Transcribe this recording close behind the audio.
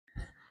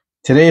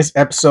Today is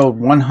episode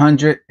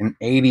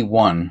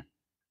 181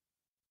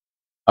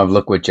 of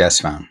Look What Jess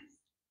Found.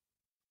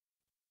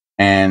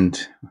 And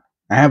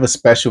I have a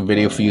special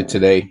video for you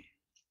today.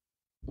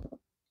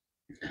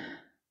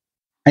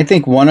 I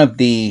think one of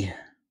the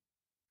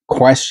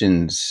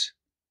questions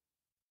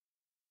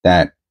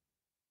that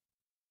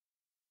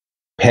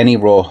penny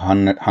roll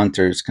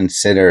hunters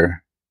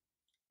consider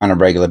on a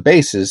regular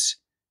basis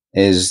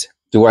is,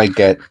 do I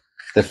get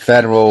the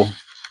federal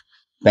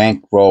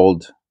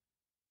bank-rolled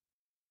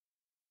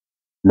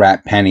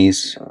rat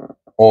pennies,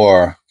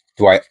 or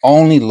do I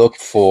only look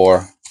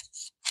for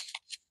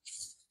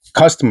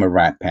customer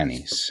rat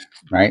pennies,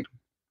 right?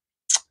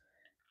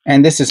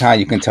 And this is how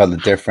you can tell the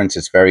difference.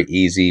 It's very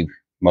easy.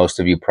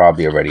 Most of you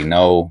probably already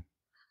know.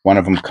 One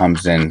of them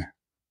comes in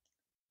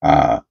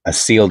a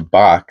sealed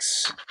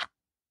box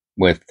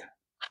with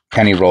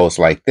penny rolls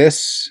like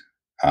this,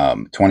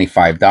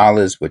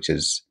 $25, which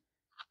is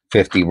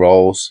 50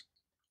 rolls.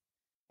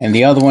 And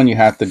the other one you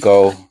have to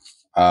go,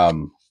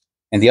 and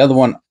the other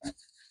one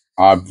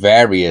are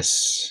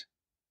various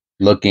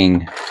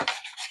looking,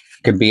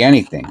 could be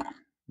anything,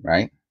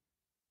 right?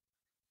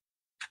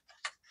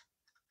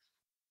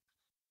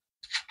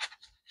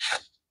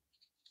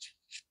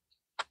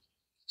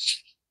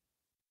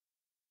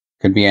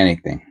 Could be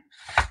anything.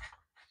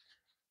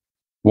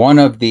 One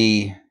of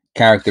the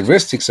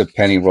characteristics of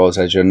penny rolls,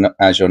 as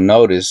you'll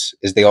notice,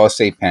 is they all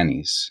say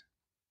pennies.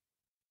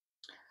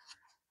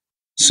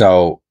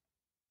 So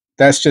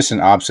that's just an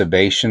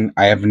observation.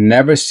 I have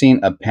never seen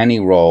a penny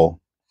roll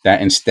that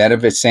instead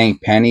of it saying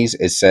pennies,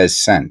 it says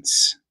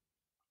cents.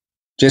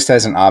 Just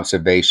as an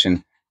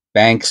observation,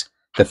 banks,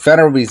 the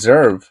Federal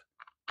Reserve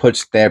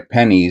puts their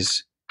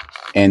pennies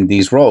in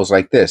these rolls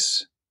like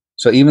this.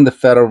 So even the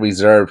Federal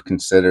Reserve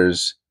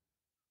considers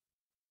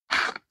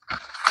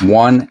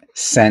 1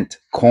 cent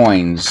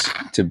coins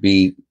to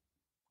be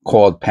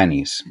called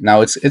pennies.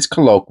 Now it's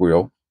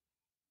colloquial,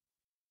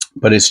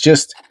 but it's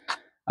just,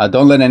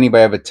 don't let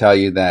anybody ever tell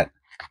you that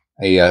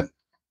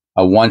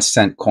a 1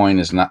 cent coin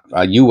is not,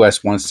 a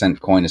US 1 cent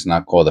coin is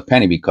not called a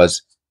penny,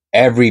 because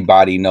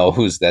everybody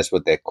knows that's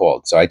what they're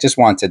called. So I just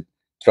want to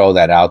throw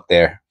that out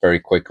there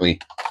very quickly.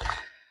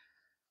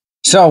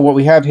 So what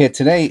we have here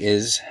today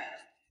is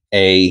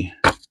a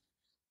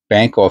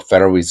bank or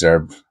Federal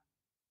Reserve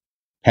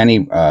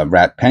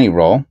rat penny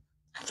roll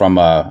from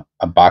a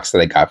box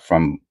that I got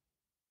from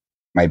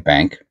my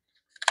bank.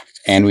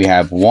 And we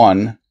have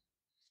one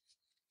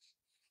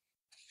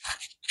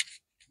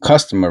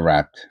customer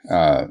wrapped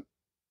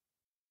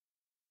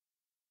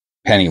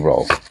penny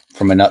roll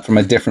from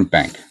a different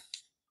bank.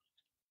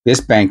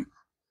 This bank,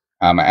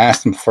 I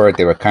asked them for it.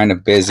 They were kind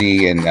of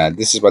busy, and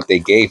this is what they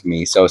gave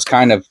me. So it's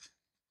kind of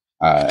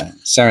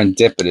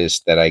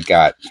serendipitous that I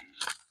got.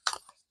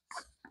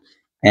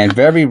 And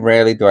very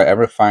rarely do I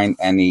ever find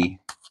any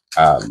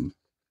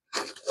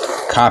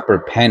copper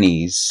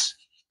pennies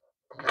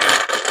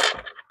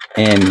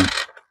in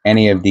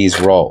any of these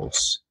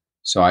rolls.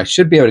 So I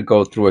should be able to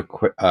go through it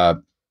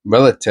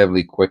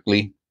relatively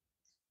quickly.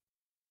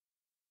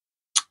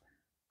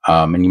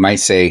 And you might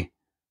say,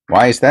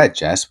 why is that,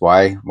 Jess?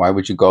 Why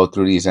would you go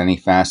through these any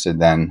faster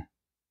than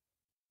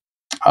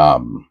a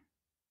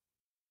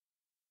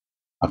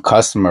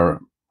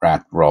customer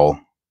wrap roll?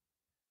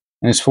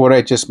 And it's for what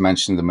I just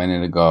mentioned a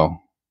minute ago.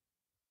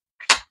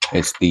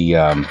 It's the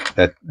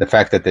the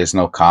fact that there's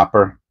no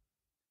copper.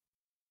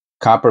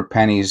 Copper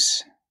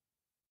pennies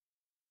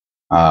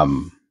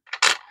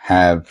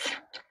have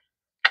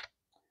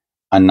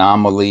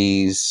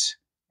anomalies,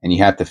 and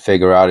you have to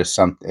figure out if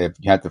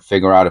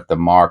the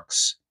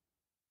marks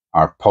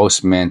are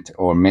post mint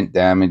or mint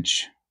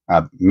damage,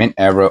 mint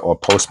error or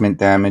post mint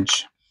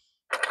damage,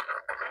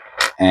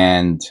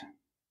 and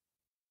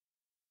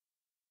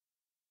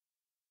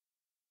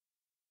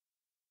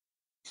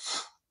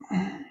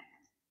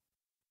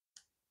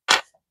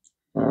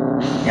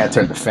I gotta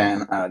turn the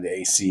fan out of the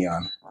AC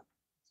on.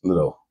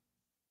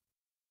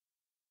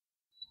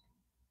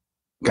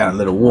 Got a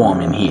little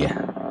warm in here.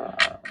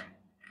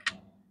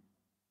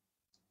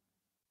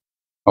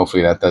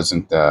 Hopefully that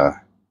doesn't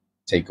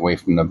take away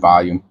from the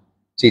volume.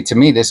 See, to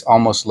me, this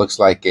almost looks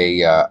like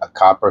a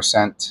copper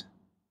cent.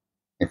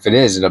 If it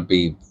is, it'll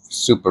be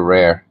super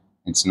rare.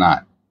 It's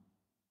not.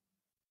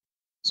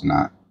 It's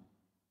not.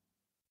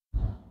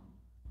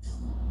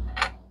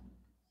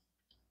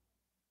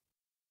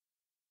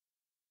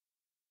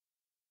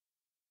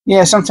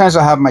 Yeah, sometimes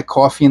I'll have my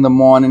coffee in the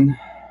morning,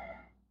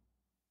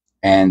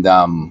 and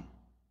the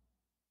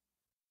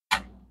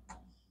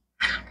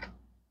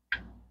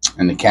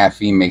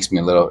caffeine makes me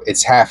a little,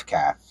 it's half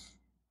calf.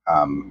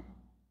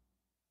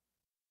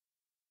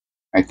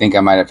 I think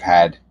I might have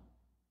had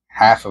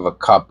half of a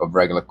cup of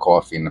regular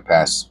coffee in the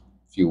past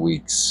few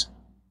weeks.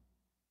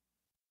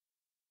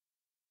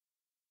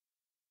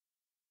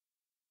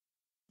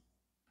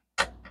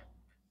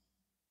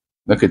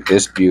 Look at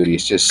this beauty.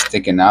 It's just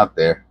sticking out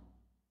there.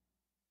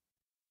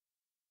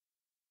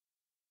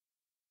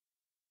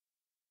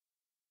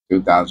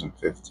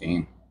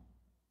 $2015.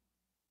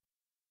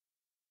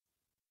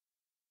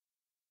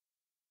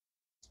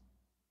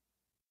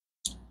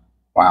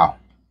 Wow.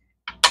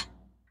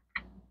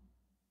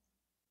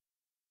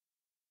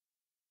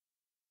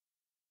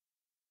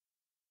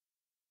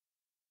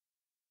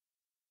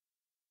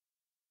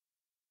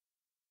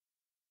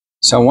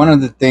 So one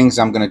of the things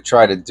I'm going to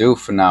try to do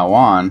from now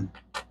on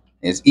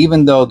is,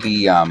 even though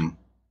the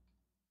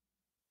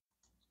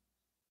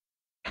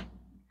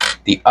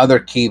other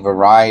key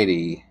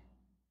variety,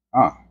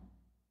 oh,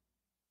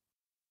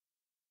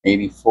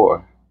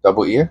 84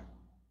 double ear.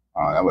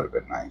 Oh, that would have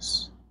been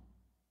nice.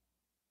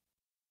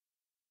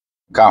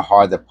 Look how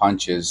hard the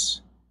punch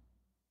is.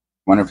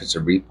 Wonder if it's a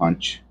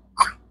repunch.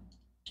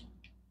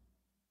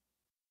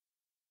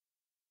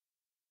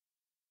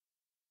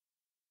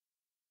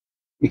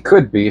 It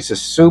could be. It's a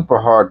super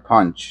hard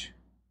punch.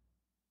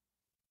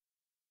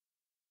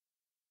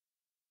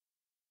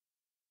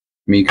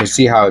 I mean, you can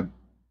see how,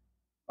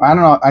 I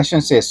don't know, I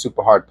shouldn't say a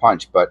super hard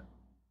punch, but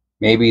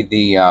maybe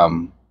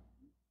the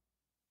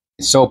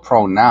it's so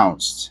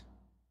pronounced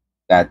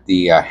that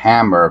the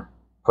hammer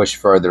pushed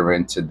further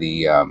into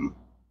the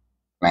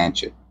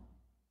planchet.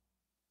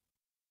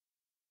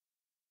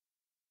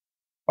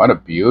 What a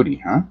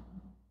beauty, huh?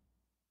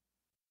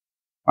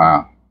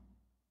 Wow.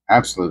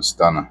 Absolute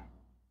stunner.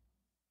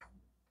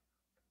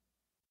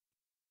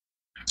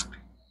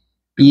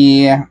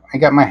 Yeah, I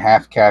got my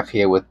half calf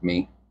here with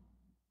me.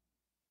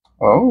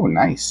 Oh,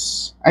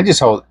 nice. I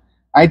do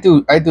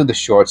the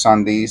shorts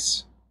on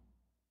these.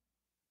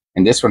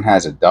 And this one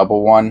has a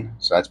double one,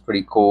 so that's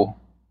pretty cool.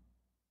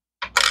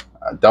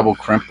 A double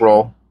crimp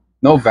roll.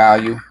 No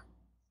value.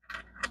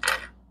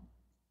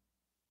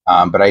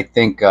 But I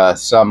think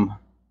some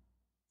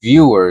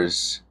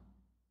viewers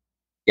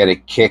get a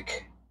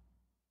kick.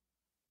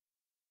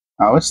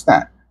 Oh, what's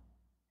that?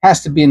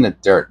 Has to be in the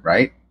dirt,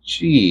 right?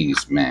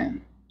 Jeez,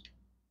 man.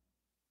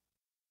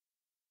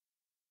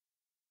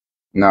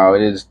 No,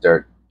 it is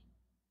dirt.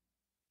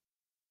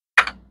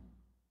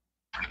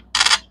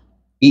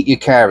 Eat your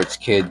carrots,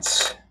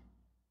 kids.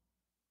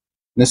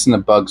 Listen to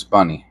Bugs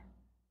Bunny.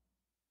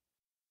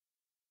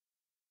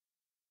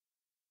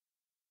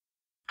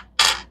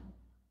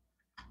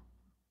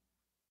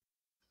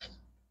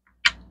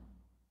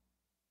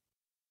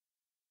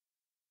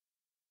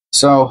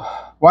 So,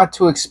 what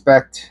to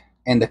expect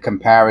in the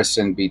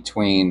comparison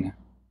between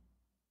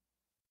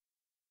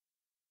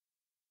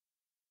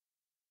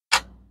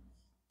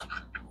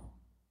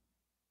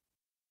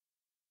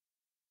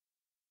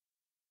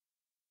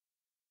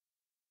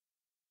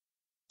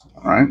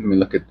all right, let me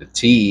look at the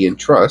T in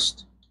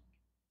trust.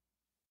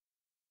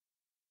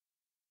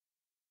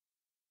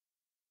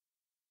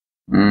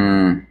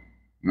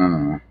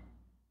 No.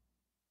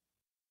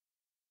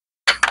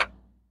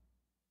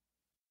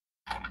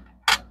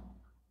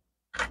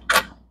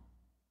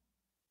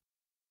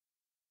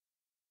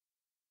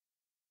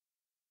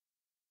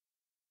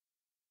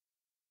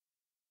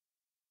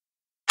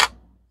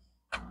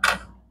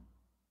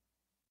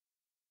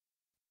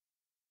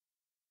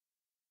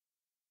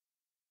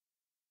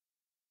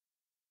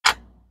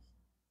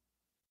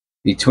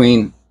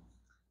 Between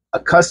a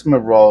customer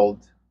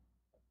rolled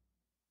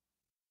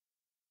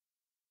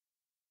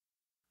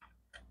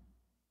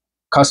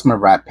customer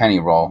wrap penny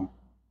roll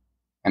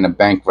and a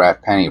bank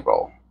wrap penny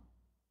roll.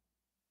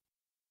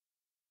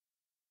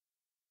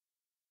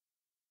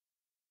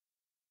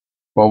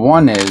 Well,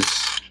 one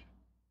is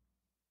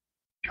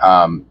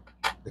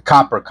the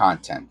copper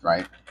content,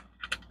 right?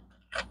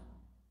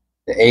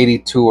 The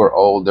 82 or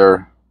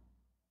older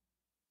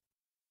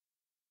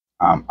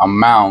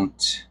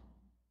amount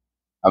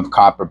of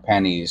copper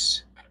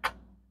pennies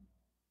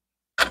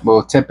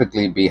will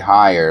typically be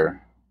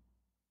higher.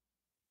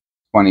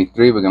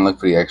 23, we're going to look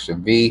for the extra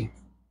V.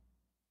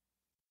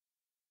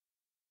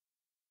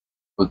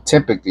 Will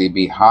typically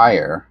be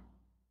higher.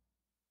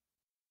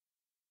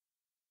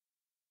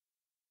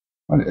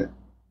 What is it?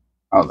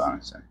 Hold on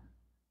a second.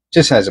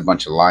 Just has a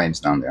bunch of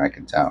lines down there, I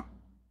can tell.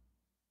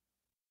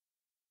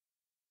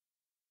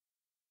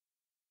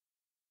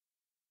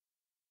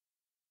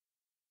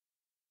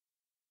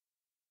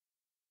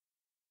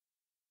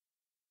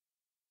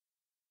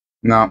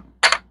 No.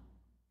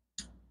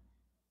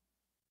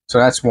 So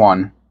that's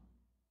one.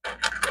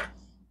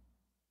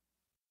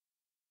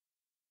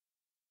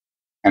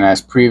 And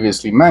as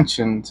previously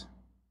mentioned,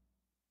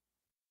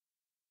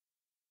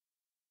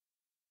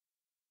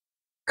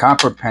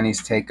 copper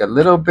pennies take a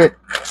little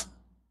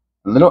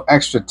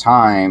extra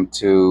time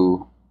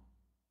to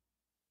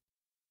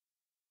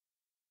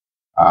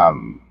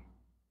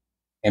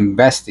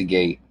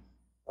investigate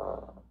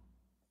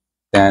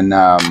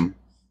than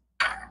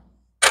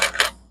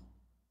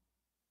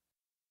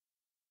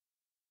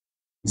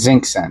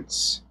zinc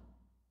cents,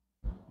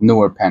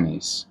 newer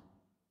pennies.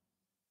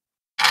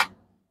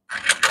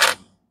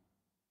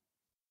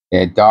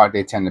 They're dark.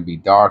 They tend to be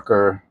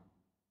darker.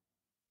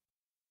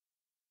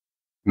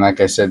 And like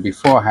I said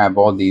before, have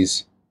all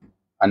these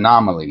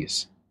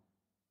anomalies.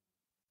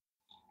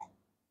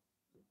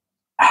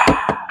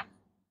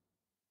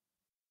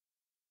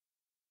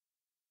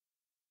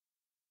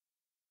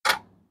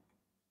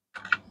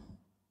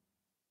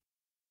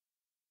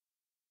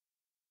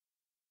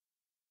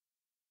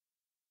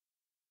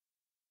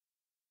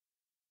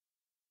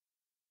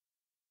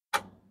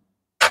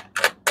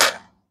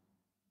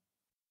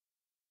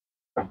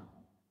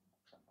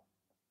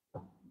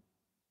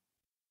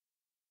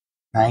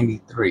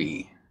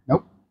 93.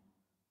 Nope.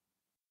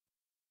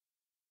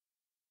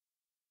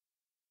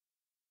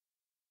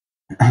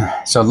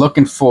 So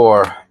looking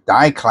for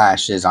die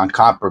clashes on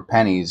copper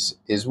pennies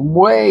is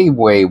way,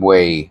 way,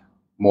 way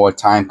more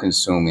time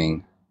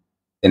consuming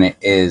than it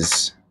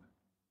is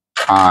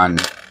on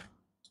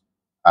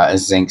a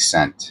zinc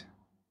cent.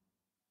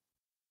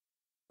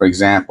 For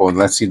example,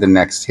 let's see the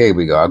next. Here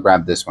we go. I'll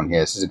grab this one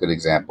here. This is a good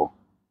example.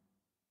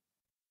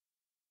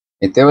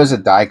 If there was a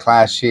die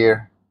clash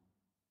here,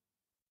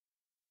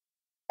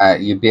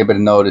 you'd be able to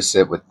notice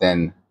it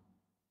within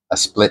a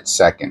split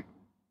second.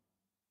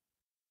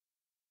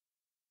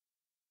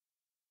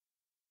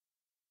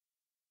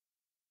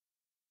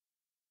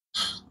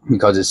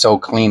 Because it's so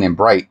clean and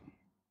bright.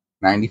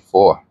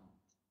 94.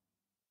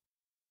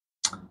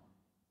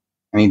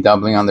 Any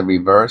doubling on the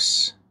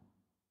reverse?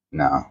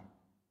 No.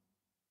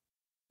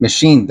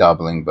 Machine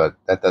doubling, but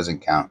that doesn't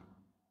count.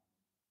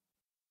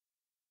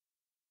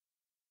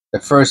 The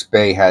first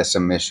bay has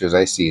some issues.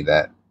 I see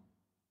that.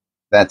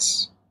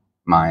 That's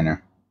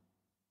minor.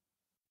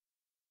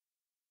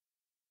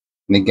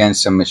 And again,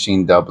 some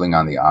machine doubling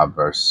on the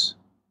obverse.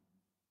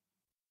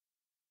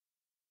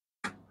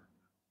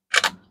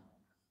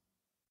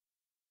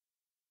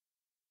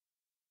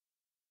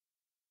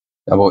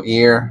 Double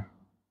ear.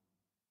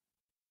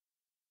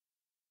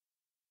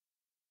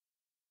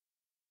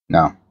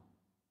 No.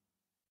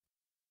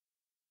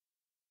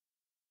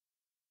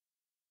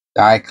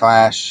 Die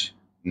clash.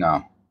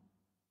 No.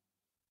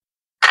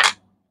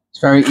 It's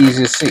very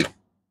easy to see.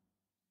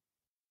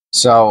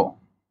 So,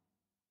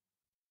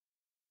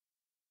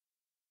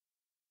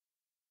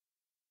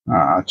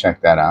 I'll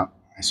check that out.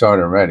 I saw it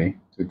already.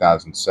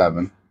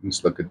 2007.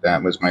 Let's look at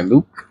that. Where's my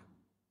loop?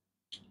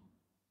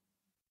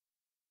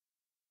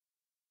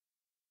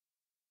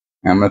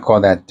 I'm going to call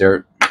that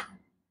dirt.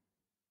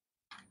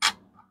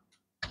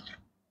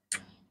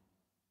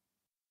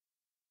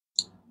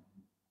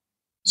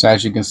 So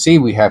as you can see,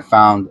 we have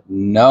found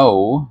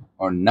no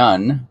or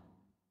none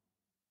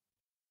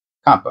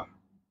copper.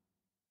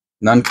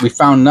 None. We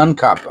found none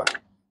copper.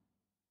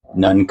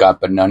 None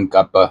copper. None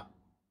copper.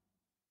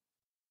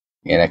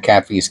 Yeah, that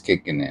caffeine's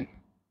kicking in.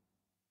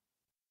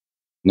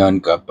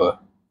 None copper.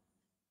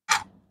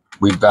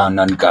 We found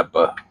none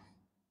copper.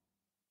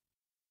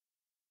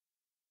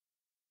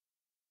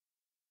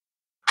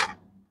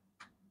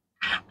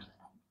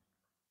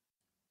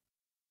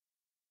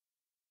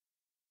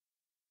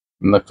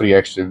 And look for the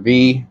extra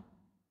V.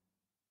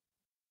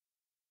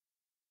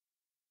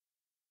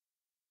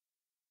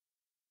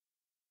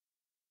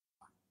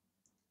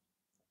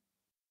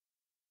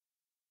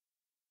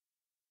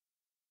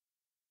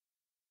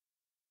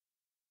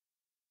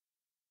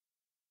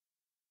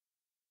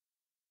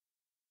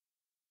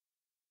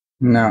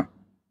 No.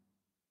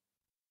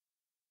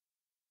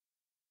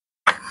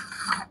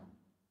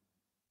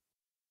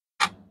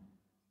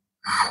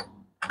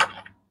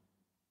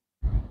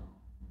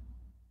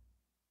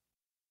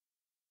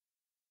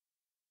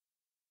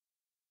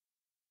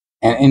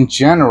 And in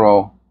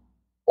general,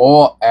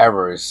 all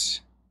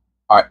errors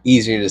are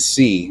easier to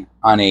see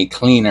on a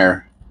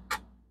cleaner,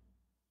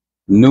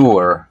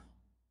 newer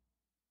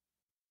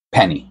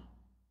penny.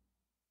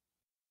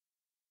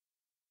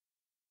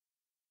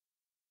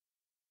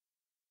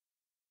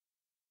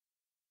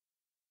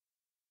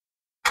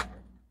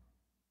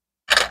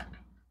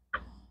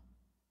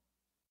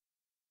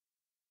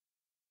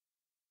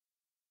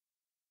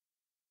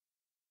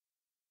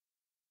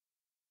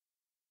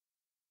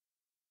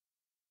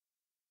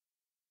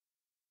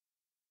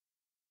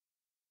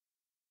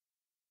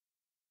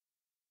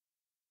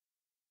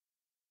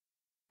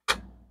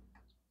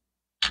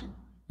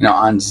 Now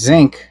on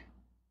zinc,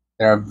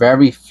 there are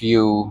very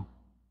few,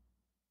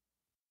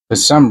 for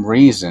some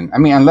reason, I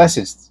mean, unless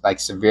it's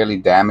like severely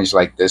damaged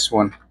like this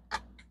one,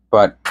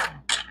 but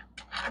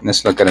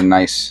let's look at a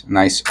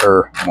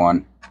nicer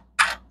one.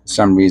 For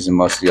some reason,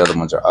 most of the other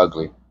ones are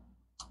ugly.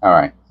 All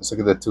right, let's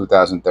look at the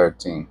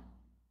 2013.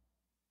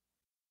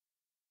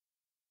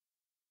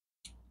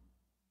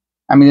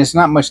 I mean, there's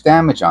not much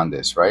damage on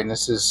this, right? And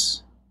this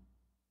is,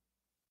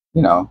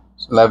 you know,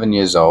 it's 11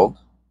 years old.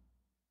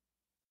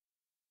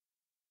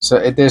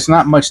 So there's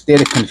not much there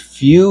to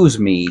confuse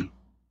me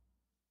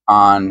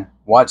on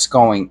what's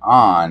going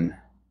on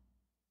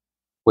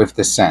with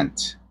the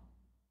scent.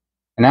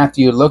 And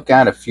after you look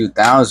at a few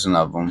thousand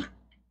of them,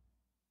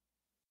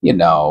 you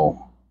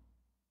know,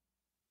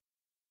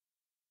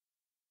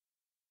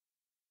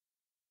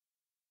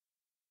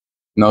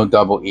 no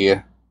double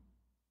ear.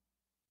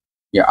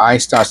 Your eye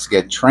starts to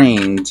get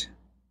trained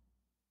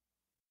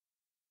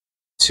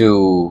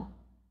to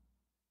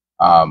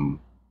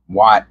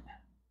what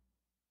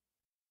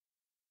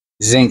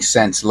zinc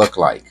scents look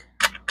like,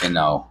 you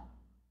know,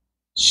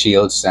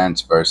 shield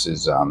scents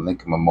versus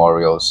Lincoln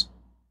Memorials.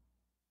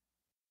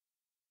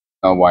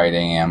 No white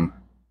AM.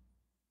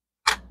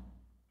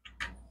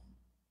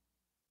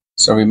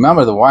 So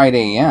remember, the white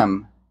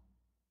AM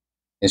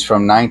is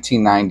from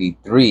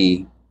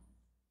 1993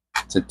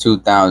 to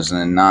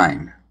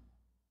 2009.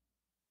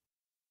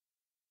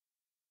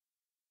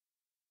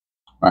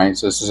 Right,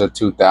 so this is a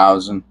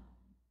 2000.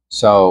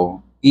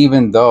 So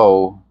even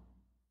though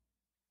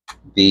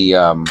the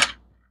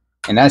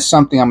and that's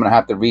something I'm gonna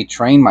have to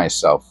retrain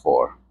myself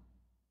for,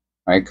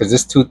 right? Because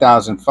this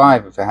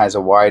 2005, if it has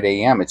a wide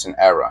AM, it's an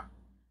error.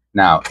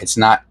 Now it's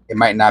not. It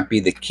might not be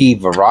the key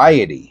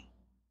variety,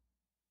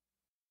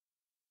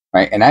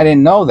 right? And I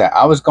didn't know that.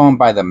 I was going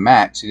by the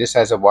mat. See, this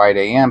has a wide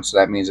AM, so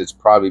that means it's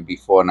probably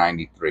before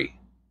 93.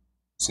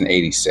 It's an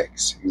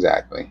 86,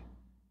 exactly.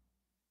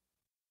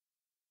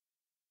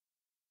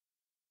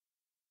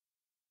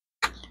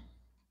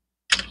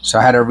 So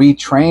I had to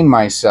retrain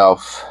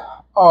myself.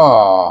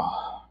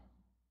 Oh,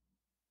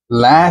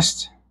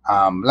 last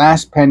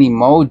penny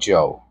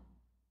mojo,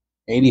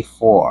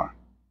 84.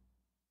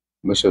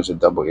 Wish there was a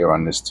double ear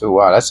on this too.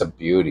 Wow, that's a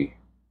beauty.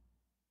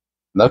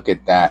 Look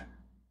at that.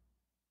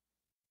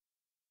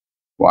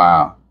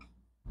 Wow.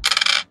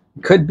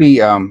 Could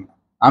be, I'm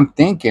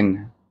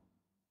thinking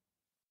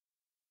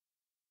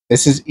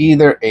this is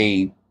either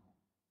a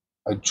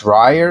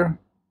dryer,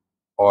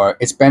 or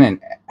it's been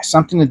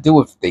something to do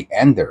with the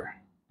ender,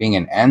 being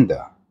an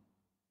ender.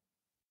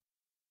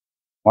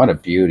 What a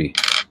beauty.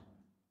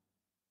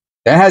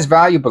 That has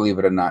value, believe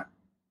it or not.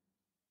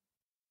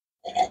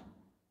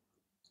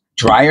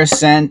 Dryer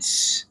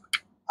scents.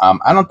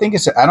 I don't think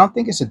it's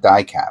a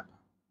die cap.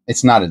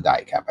 It's not a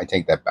die cap. I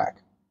take that back.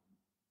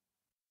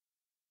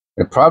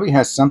 It probably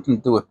has something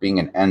to do with being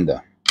an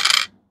ender.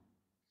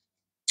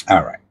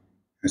 All right.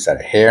 Is that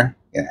a hair?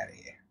 Get out of here.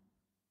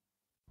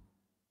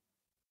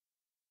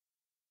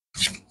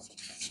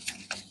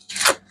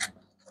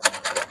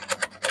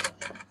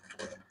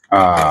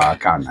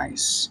 Kind of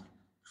nice.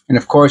 And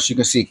of course, you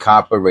can see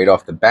copper right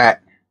off the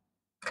bat.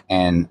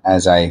 And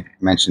as I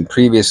mentioned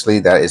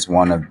previously, that is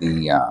one of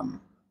the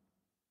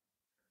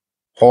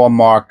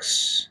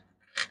hallmarks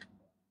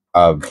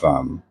of,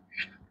 and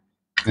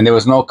there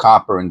was no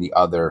copper in the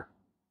other,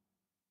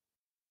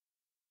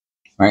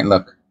 right?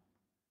 Look,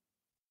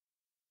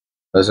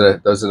 those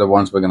are the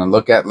ones we're going to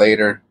look at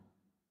later.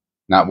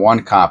 Not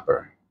one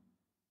copper.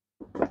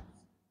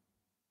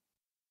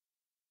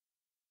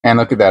 And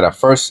look at that.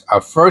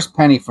 Our first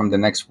penny from the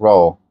next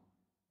roll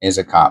is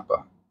a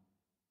copper.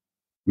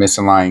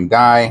 Misaligned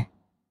die.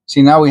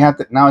 See, now we have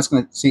to. Now it's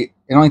going to see.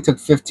 It only took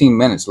 15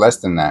 minutes, less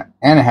than that,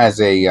 and it has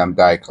a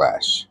die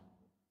clash.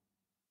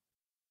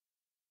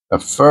 The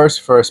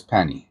first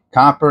penny,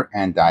 copper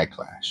and die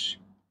clash.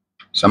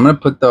 So I'm going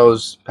to put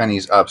those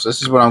pennies up. So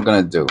this is what I'm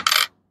going to do,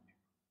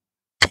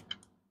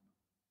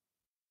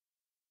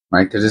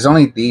 right? Because there's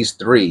only these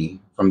three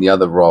from the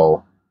other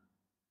roll,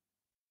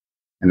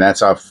 and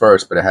that's our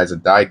first, but it has a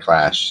die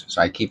clash.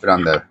 So I keep it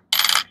on the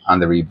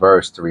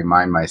reverse to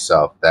remind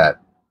myself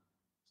that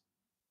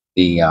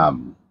the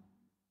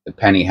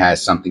penny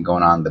has something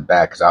going on in the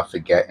back, because I'll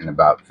forget in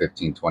about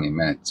 15-20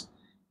 minutes.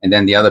 And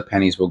then the other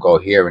pennies will go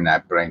here in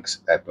that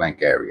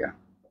blank area.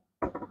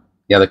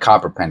 The other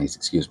copper pennies,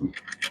 excuse me,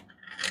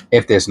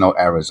 if there's no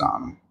errors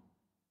on them.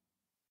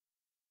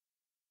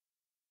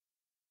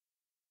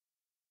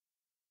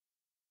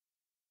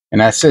 And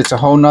that's it. It's a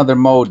whole nother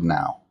mode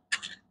now.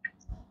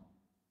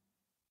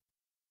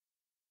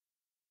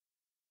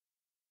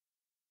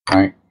 All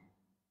right.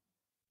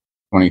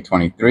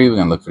 2023, we're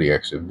going to look for the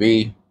extra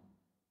V.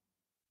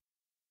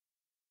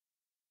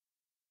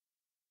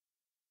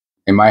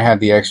 It might have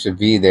the extra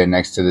V there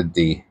next to the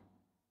D.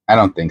 I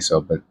don't think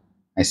so, but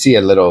I see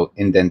a little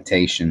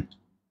indentation.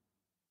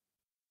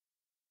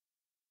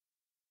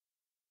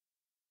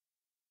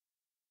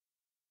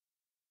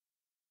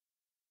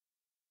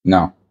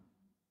 No.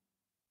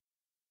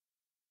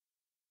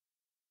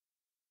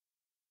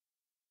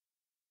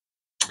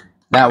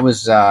 That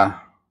was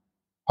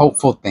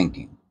hopeful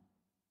thinking.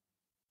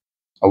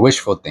 Or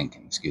wishful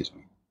thinking, excuse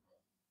me.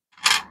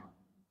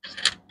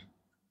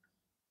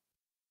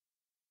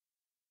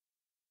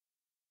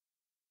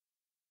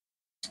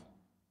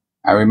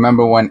 I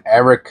remember when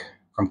Eric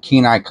from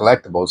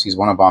keeneEyecollectables, he's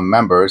one of our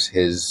members,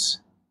 his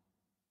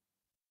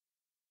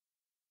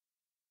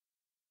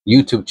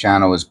YouTube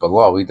channel is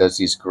below. He does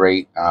these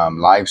great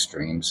live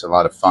streams, a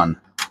lot of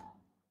fun.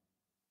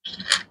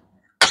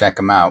 Check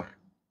him out.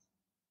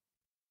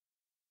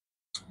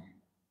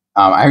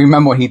 I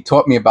remember when he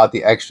taught me about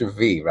the extra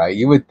V, right?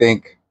 You would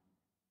think,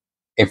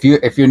 if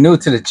you're new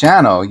to the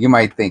channel, you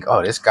might think,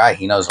 oh, this guy,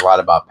 he knows a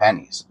lot about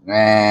pennies.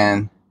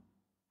 Man,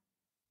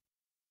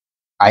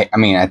 I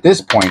mean, at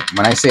this point,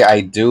 when I say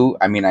I do,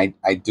 I mean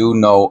I do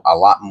know a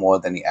lot more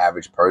than the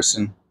average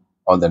person,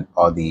 or when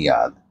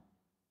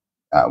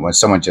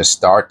someone just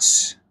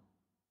starts.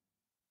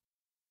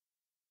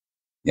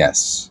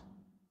 Yes.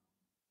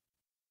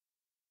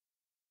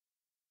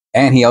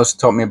 And he also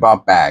taught me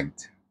about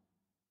bagged.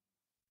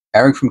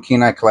 Eric from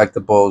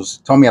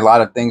keeneEyecollectables told me a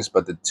lot of things,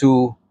 but the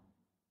two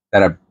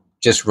that are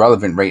just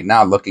relevant right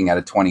now, looking at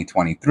a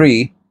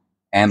 2023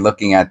 and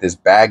looking at this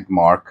bag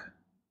mark,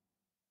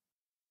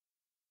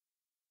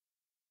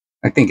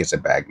 I think it's a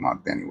bag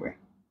mark anyway.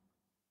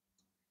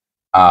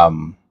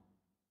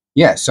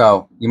 Yeah,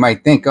 so you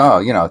might think,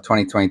 oh,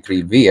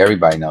 2023 V,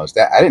 everybody knows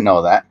that. I didn't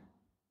know that.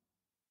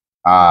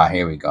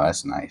 Here we go.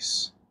 That's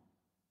nice.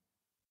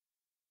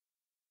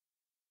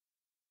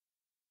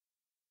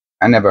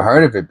 I never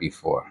heard of it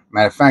before.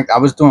 Matter of fact, I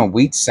was doing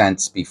wheat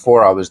cents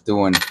before I was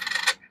doing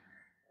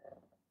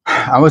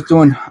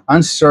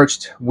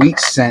unsearched wheat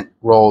cent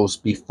rolls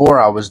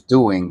before I was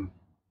doing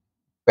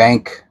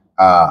bank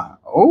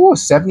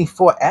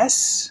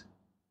 74S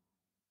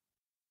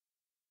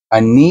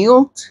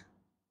annealed.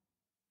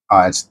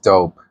 Oh, it's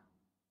dope.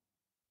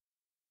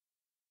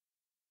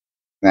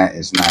 That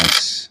is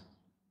nice.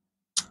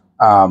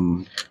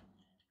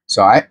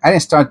 So I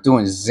didn't start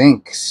doing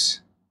zincs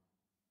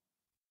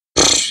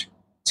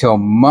till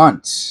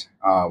months.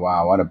 Oh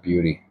wow, what a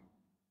beauty.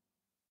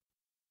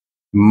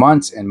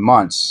 Months and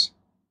months.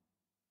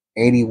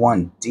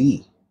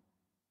 81D.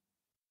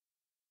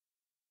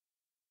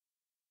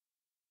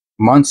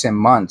 Months and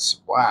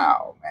months.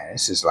 Wow, man,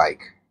 this is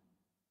like,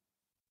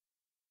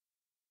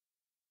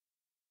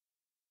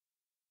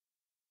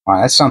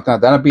 wow, that's something.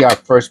 That'll be our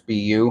first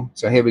BU.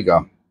 So here we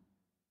go.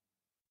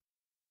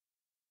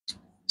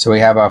 So we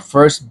have our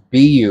first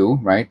BU,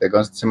 right? That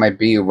goes to my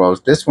BU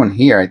rows. This one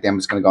here, I think I'm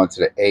just going to go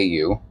into the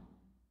AU.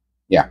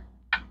 Yeah.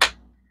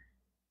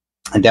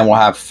 And then we'll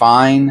have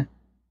fine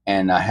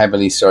and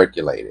heavily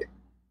circulated.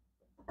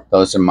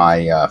 Those are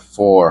my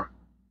 4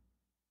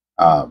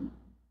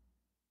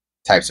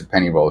 types of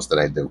penny rolls that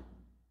I do.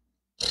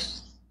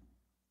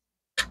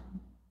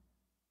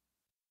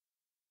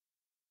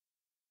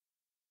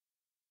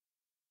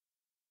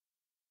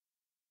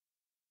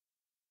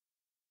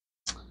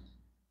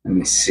 Let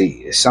me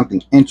see. There's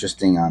something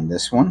interesting on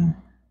this one.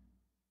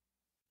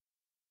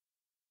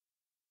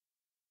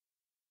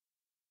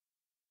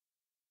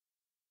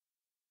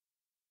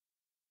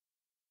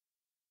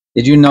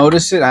 Did you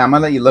notice it? I'm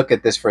gonna let you look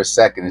at this for a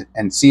second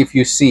and see if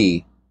you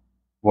see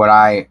what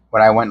I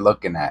went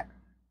looking at.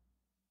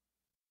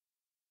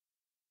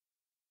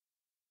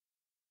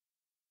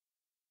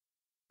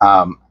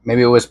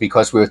 Maybe it was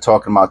because we were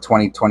talking about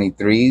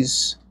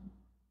 2023s,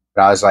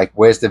 but I was like,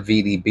 where's the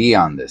VDB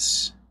on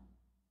this?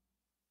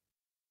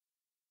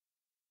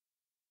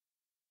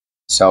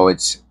 So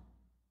it's,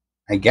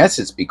 I guess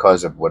it's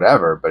because of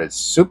whatever, but it's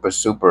super,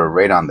 super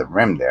right on the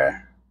rim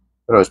there.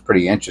 But it was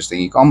pretty interesting.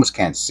 You almost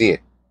can't see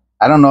it.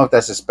 I don't know if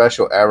that's a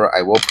special error.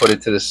 I will put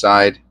it to the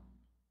side.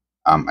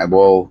 I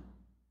will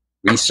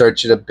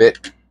research it a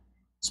bit.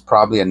 It's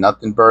probably a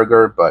nothing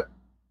burger, but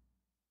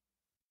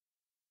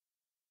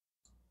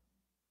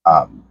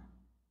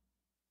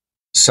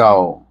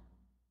so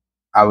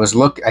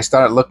I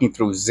started looking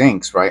through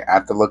zincs, right?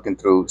 After looking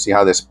through, see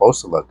how they're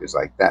supposed to look is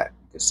like that.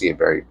 You can see it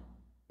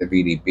the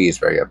VDB is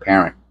very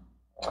apparent.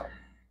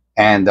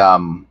 And I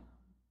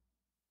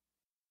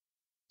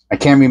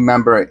can't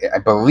remember. I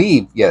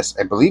believe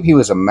he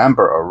was a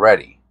member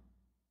already.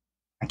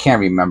 I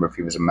can't remember if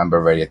he was a member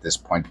already at this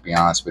point, to be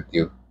honest with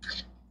you.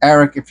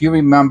 Eric, if you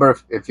remember,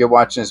 if you're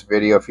watching this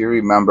video, if you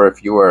remember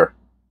if you were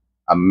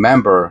a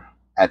member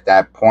at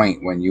that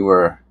point when you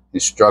were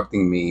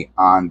instructing me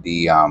on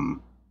the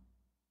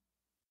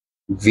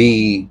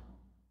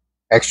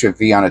extra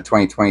V on a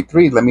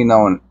 2023, let me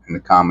know in the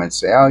comments.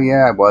 Say, oh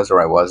yeah, I was or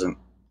I wasn't.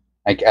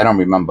 I don't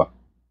remember.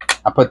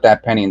 I put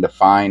that penny in the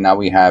fine. Now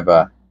we have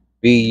a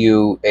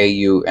BU,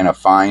 AU, and a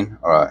fine,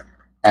 or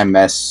a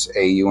MS,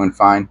 AU, and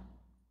fine.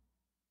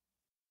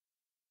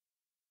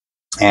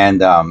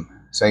 And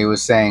so he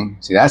was saying,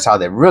 see, that's how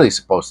they're really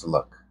supposed to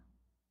look.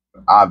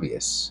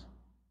 Obvious.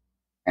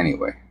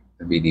 Anyway,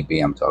 the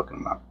VDB I'm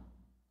talking about.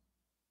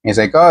 He's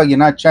like, oh, you're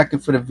not checking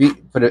for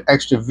the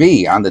extra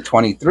V on the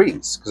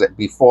 23s, because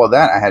before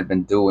that I had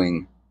been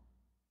doing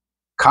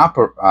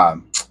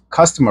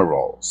customer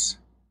rolls.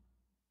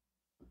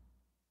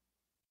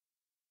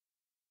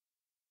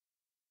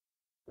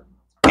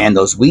 And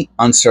those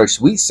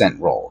unsearched wheat cent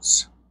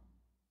rolls.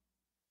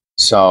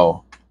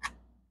 So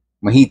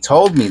when he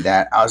told me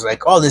that, I was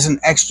like, oh, there's an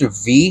extra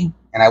V.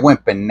 And I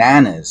went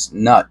bananas,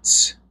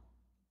 nuts,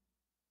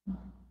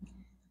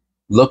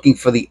 looking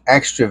for the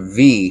extra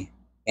V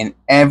in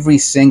every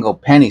single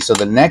penny. So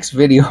the next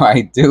video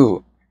I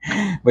do,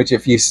 which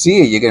if you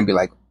see it, you're going to be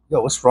like,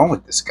 yo, what's wrong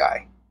with this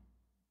guy?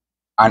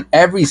 On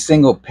every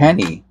single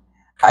penny,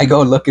 I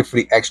go looking for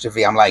the extra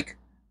V. I'm like,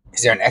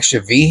 is there an extra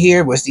V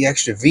here? Where's the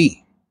extra V?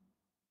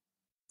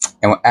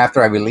 And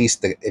after I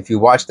released if you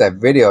watch that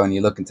video and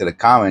you look into the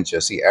comments, you'll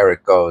see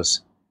Eric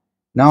goes,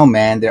 no,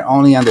 man, they're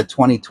only on the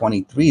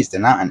 2023s. They're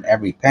not on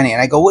every penny.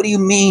 And I go, what do you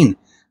mean?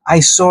 I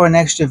saw an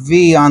extra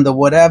V on the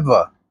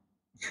whatever.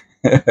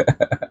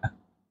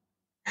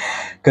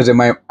 Because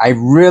I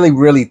really,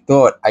 really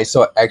thought I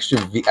saw extra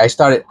V. I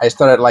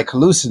started like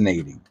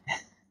hallucinating.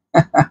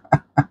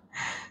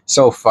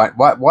 So fun.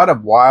 What a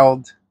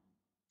wild,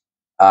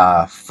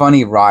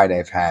 funny ride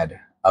I've had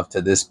up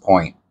to this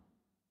point.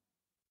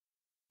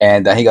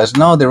 And he goes,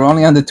 no, they're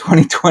only on the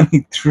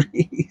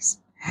 2023s.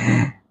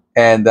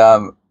 And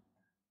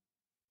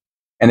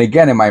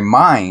again, in my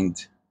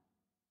mind,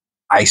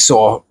 I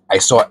saw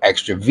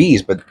extra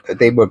V's, but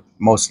they were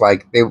most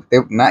likely, they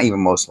not even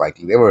most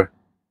likely, they were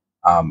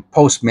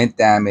post mint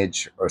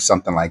damage or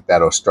something like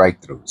that, or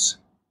strike throughs.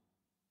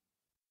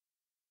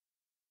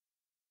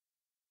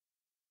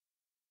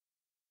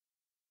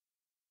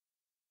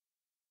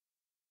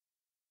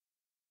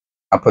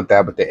 I'll put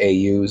that with the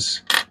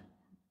AUs.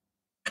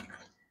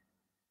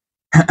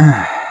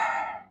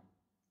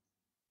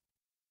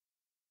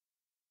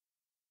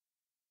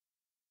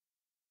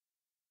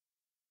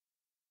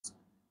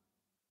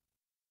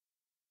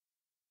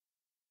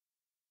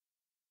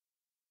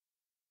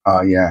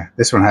 Oh yeah,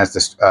 this one has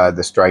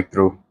the strike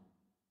through.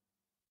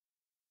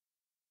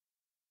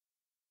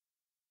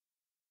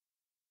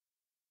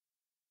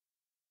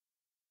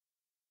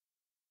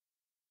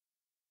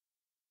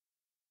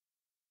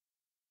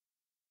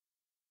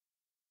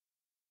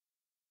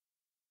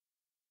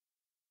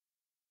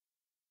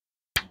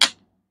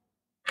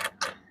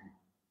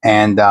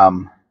 And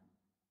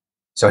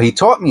so he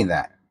taught me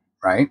that,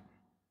 right?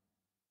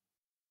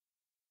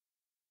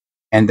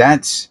 And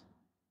that's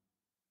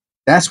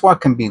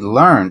what can be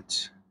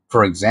learned.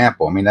 For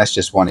example, I mean, that's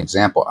just one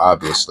example,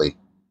 obviously,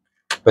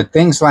 but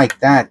things like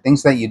that,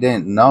 things that you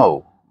didn't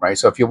know, right?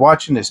 So if you're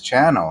watching this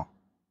channel,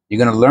 you're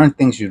going to learn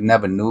things you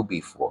never knew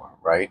before,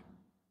 right?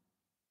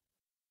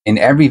 In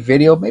every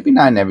video, maybe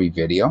not in every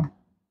video,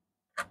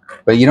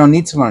 but you don't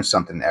need to learn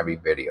something in every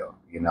video.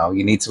 You know,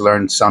 you need to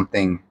learn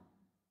something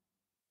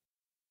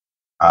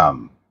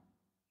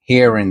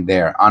here and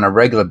there on a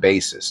regular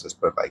basis. Let's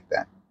put it like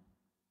that.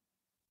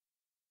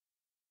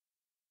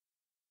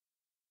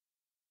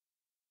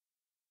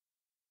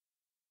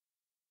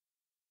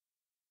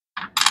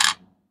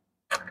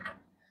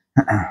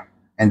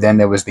 And then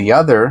there was the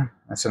other.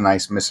 That's a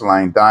nice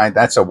misaligned die.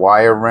 That's a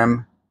wire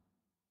rim.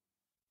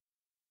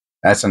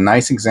 That's a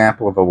nice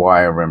example of a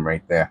wire rim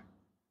right there.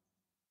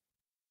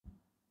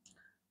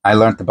 I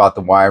learned about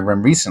the wire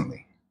rim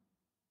recently.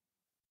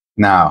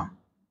 Now,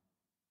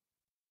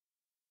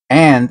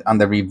 and on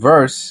the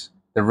reverse,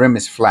 the rim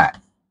is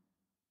flat.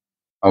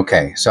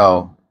 Okay,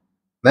 so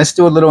let's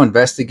do a little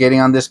investigating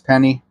on this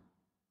penny.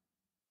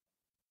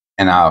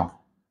 And I'm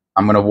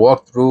going to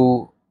walk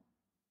through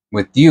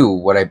with you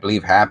what I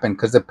believe happened,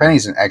 because the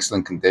penny's in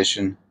excellent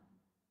condition.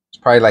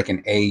 It's probably like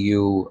an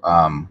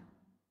AU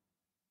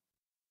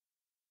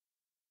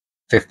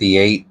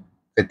 58,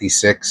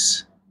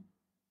 56,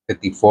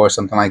 54,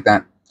 something like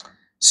that.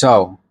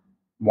 So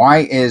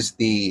why is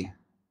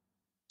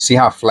see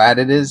how flat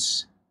it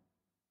is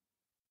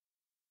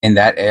in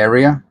that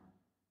area,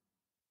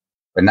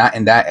 but not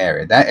in that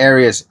area? That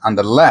area is on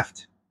the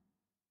left.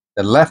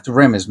 The left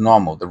rim is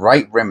normal. The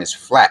right rim is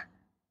flat.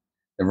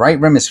 The right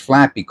rim is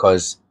flat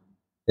because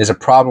there's a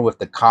problem with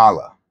the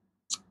collar.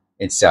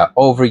 It's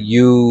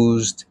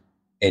overused.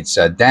 It's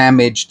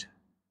damaged,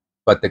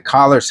 but the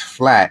collar's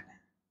flat,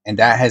 and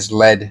that has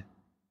led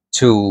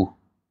to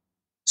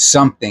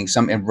some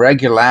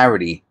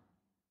irregularity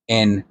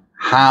in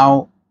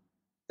how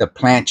the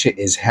planchet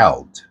is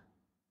held.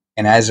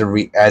 And as a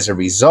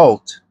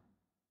result,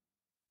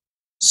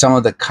 some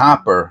of the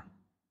copper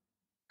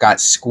got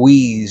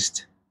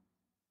squeezed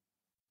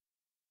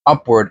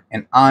upward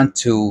and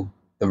onto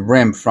the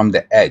rim from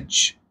the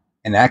edge.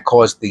 And that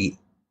caused the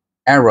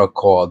error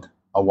called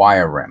a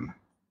wire rim.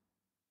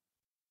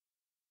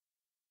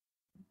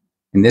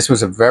 And this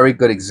was a very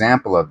good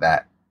example of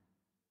that.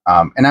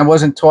 And I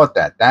wasn't taught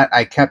that.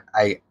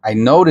 I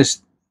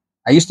noticed,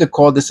 I used to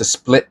call this a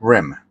split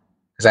rim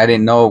because I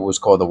didn't know it was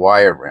called a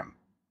wire rim.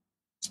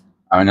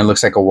 And it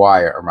looks like a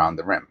wire around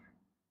the rim.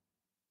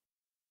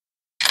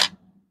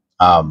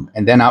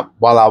 And then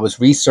while I was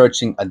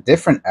researching a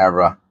different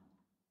error,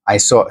 I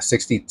saw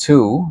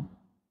 62.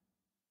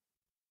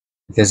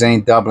 If there's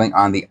any doubling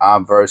on the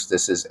obverse,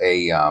 this is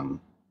a, and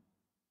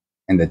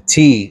the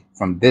T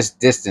from this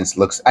distance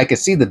looks, I can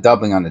see the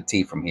doubling on the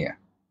T from here.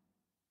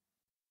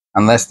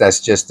 Unless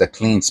that's just a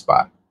clean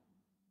spot.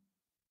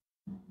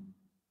 Let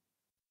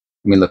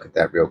me look at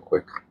that real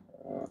quick.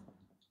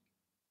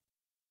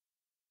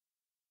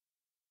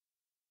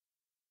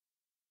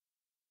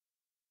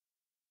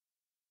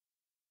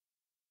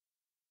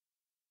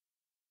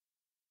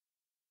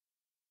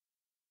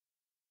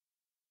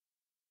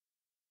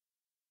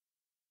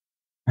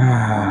 All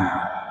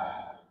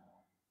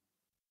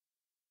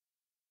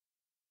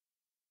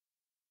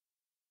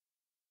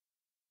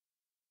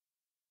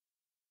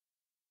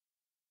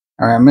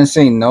right, I'm going to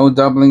say no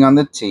doubling on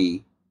the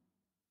T.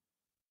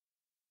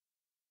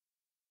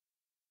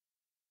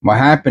 What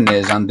happened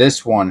is on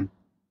this one,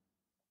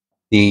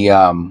 the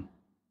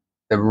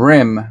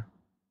rim,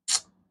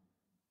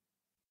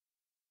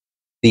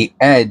 the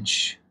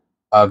edge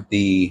of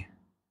the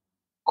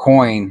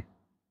coin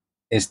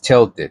is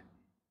tilted.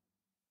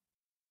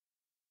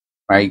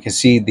 Right, you can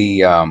see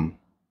the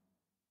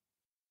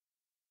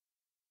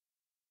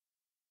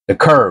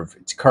curve.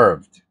 It's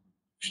curved.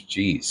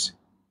 Jeez,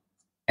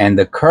 and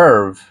the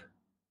curve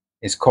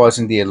is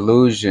causing the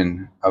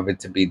illusion of it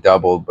to be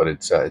doubled, but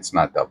it's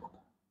not doubled.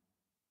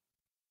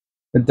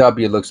 The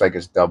W looks like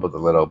it's doubled a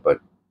little, but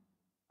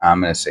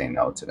I'm going to say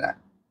no to that.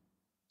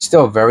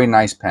 Still a very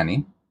nice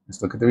penny.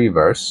 Let's look at the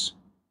reverse.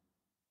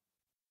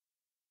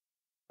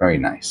 Very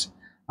nice.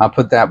 I'll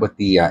put that with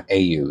the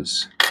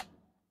AUs.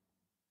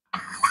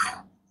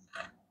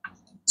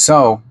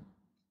 So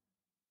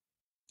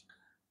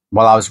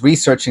while I was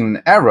researching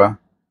the error,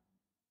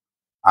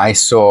 I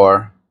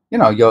saw you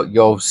know,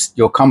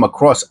 you'll come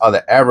across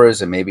other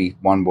errors, and maybe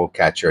one will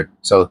catch your.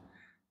 So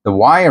the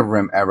wire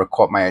rim error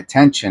caught my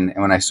attention,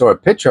 and when I saw a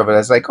picture of it, I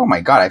was like, oh my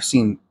God, I've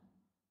seen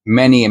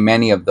many and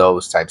many of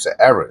those types of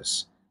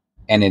errors.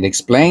 And it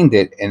explained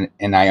it,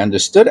 and I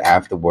understood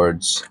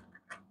afterwards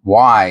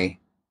why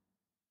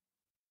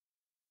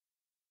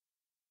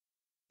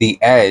the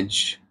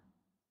edge,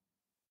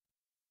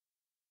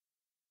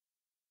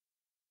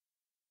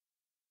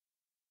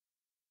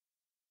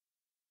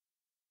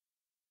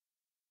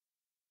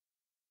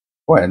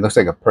 boy, it looks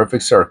like a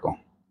perfect circle.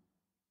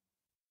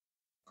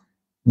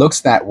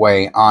 Looks that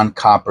way on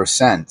copper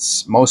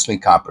cents, mostly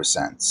copper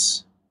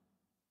cents.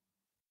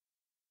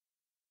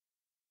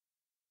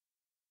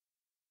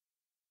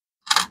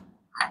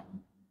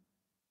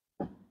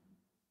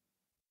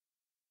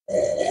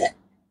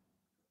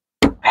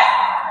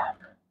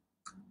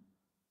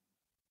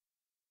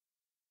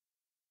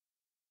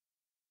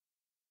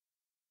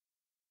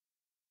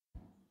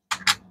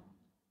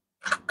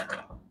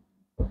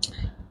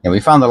 Yeah, we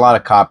found a lot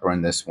of copper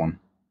in this one.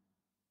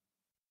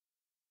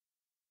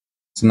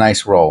 It's a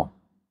nice roll.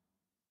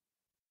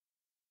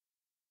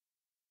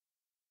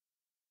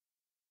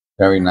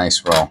 Very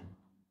nice roll.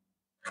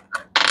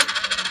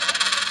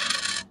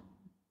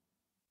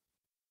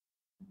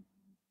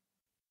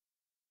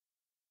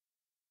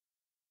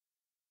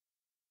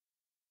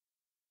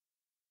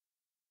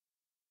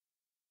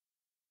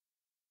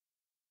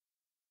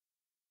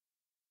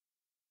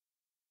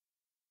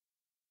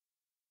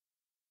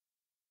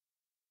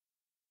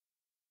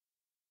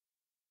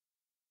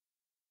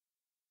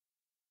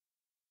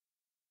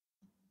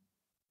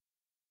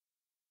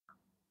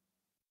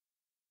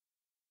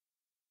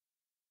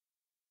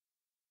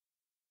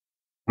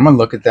 I'm going to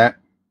look at that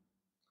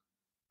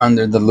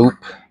under the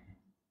loop.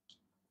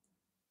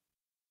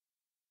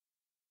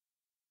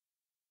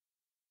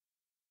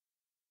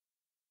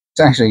 It's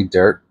actually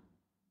dirt.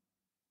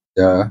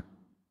 Duh.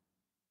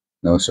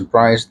 No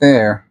surprise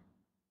there.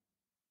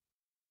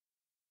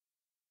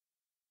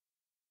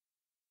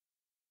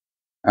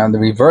 The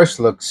reverse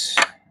looks...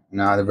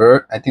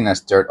 No, I think that's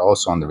dirt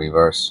also on the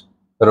reverse.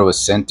 Thought it was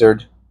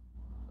centered.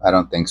 I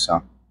don't think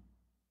so.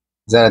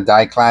 Is that a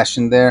die clash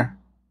in there?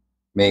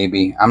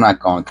 Maybe. I'm not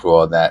going through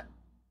all that.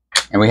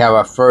 And we have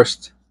our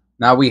first...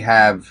 Now we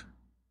have...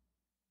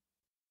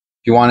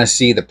 If you want to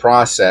see the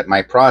process,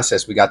 my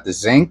process, we got the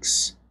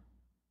zincs.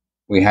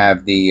 We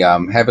have the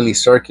heavily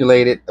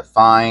circulated, the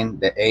fine,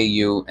 the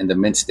AU, and the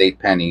mint state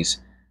pennies,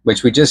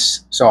 which we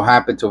just so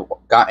happen to have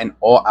gotten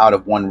all out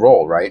of one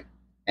roll, right?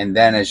 And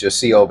then as you'll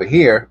see over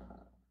here,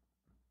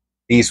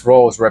 these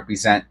rolls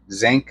represent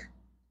zinc,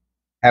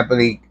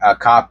 heavily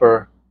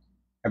copper,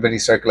 heavily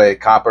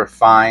circulated copper,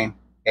 fine,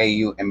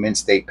 AU, and mint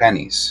state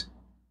pennies.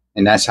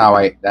 And that's how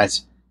I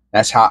do's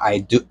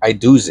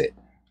it.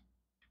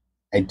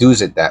 I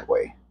do's it that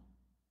way.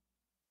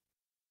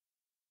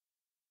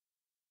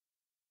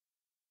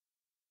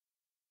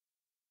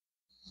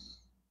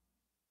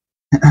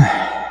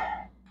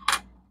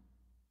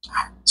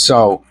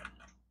 So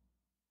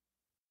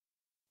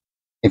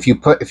if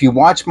you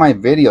watch my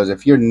videos,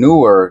 if you're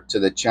newer to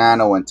the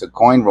channel and to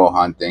coin roll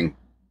hunting,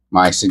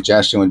 my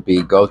suggestion would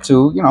be go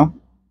to, you know,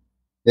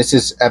 this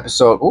is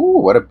episode. Ooh,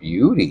 what a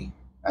beauty.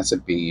 That's a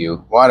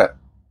BU. What a,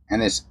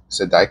 and it's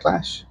a die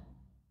clash.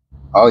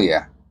 Oh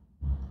yeah.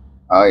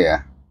 Oh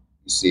yeah.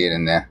 You see it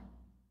in there.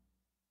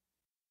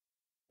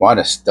 What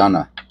a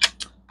stunner.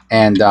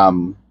 And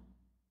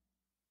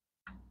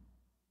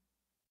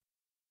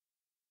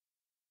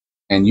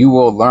you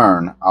will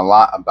learn a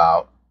lot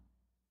about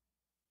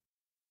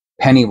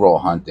penny roll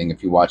hunting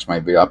if you watch my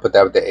video. I'll put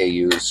that with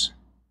the AUs.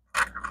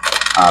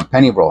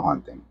 Penny roll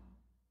hunting.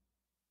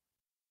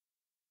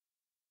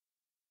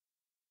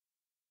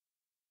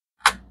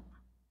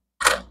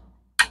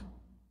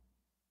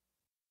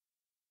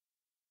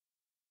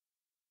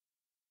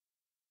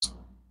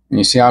 And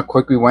you see how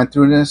quick we went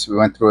through this? We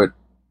went through it,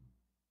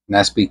 and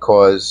that's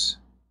because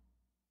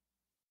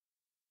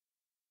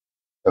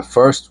the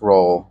first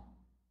roll,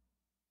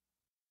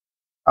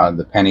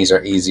 the pennies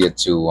are easier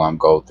to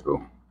go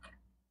through.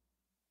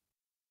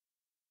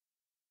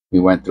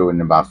 We went through it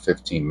in about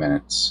 15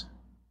 minutes.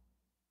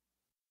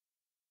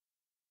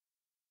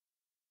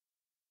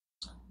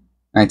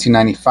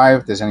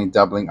 1995, if there's any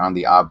doubling on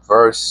the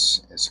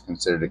obverse, it's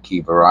considered a key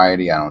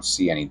variety. I don't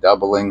see any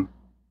doubling.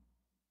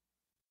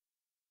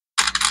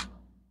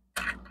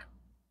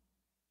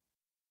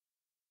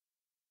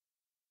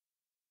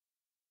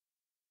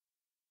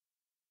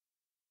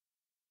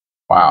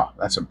 Wow,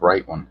 that's a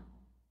bright one.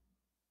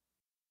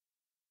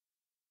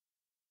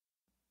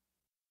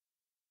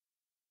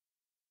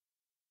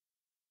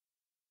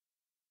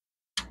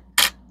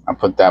 I'll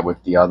put that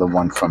with the other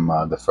one from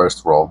the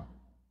first roll.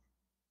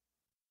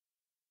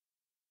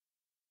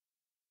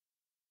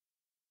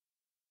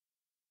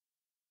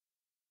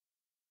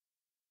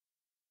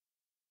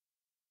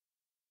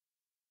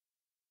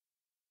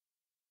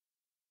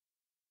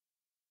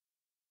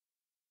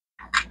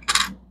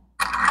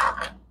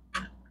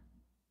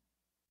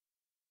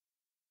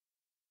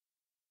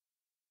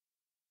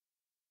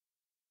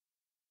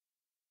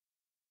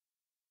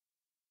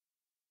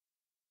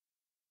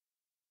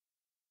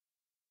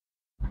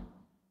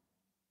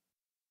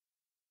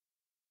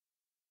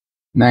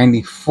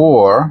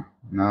 94.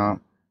 No.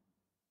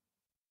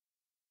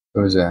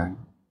 There was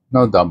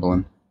no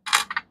doubling.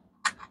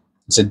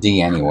 It's a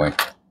D anyway.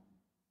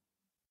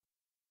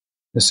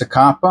 This a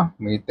copper?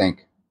 What do you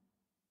think?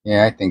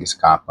 Yeah, I think it's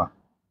copper.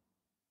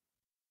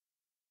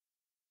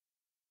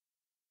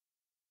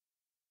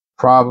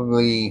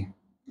 Probably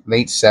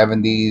late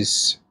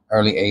 70s,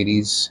 early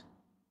 80s.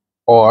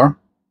 Or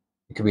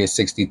it could be a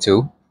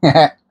 62.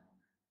 If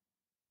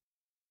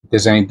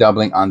there's any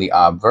doubling on the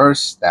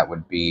obverse, that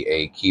would be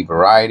a key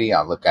variety.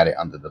 I'll look at it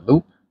under the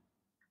loop.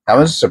 That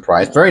was a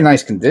surprise. Very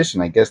nice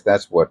condition. I guess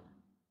that's what.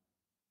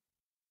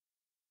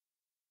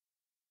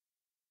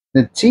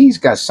 The T's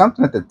got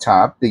something at the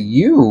top. The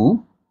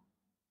U,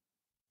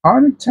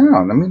 hard to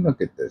tell. Let me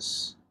look at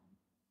this.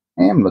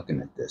 I am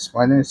looking at this.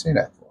 Why did I say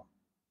that for?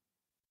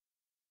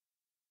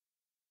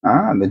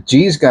 Ah, the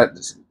G's got,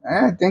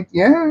 I think,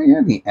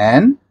 yeah, the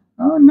N.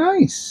 Oh,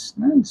 nice.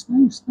 Nice,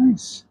 nice,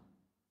 nice.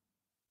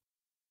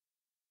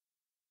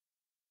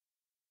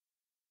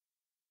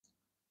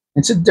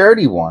 It's a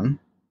dirty one.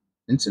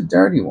 It's a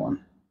dirty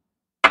one.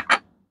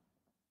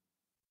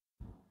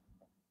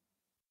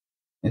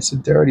 It's a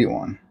dirty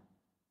one.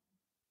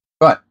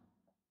 But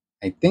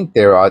I think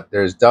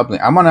there's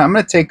doubling. I'm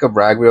gonna take a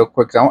rag real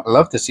quick. I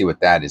love to see what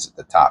that is at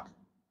the top.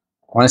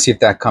 I want to see if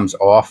that comes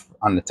off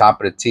on the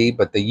top of the T.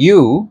 But the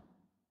U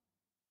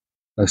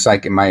looks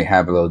like it might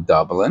have a little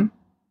doubling,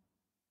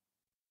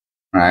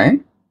 right?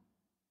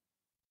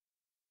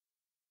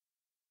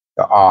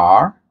 The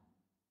R,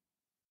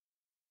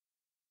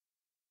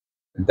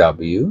 the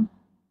W,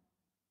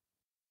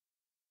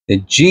 the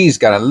G's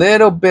got a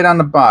little bit on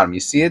the bottom. You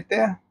see it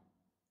there?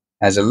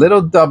 Has a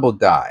little double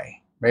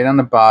die right on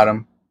the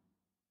bottom.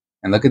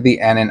 And look at the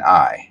N and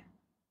I.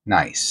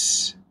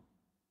 Nice.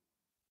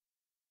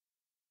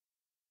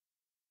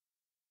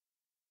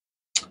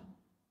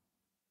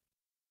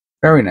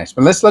 Very nice.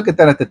 But let's look at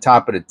that at the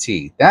top of the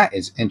T. That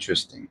is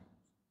interesting.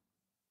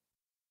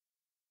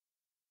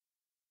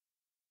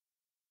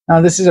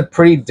 Now, this is a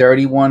pretty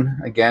dirty one.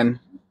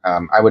 Again,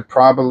 I would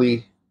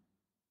probably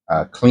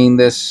clean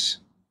this.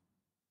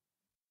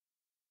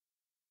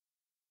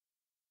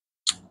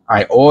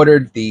 I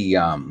ordered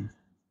the,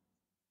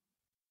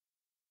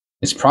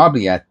 it's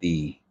probably at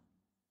the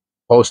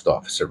post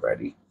office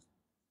already.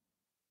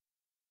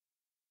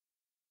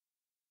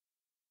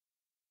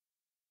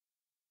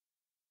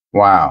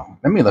 Wow.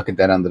 Let me look at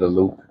that under the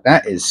loop.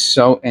 That is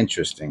so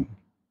interesting.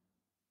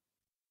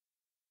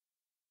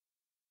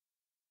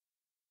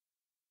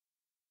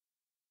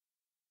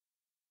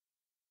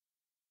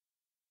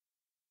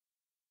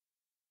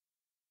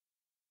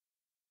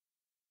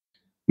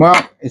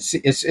 Well,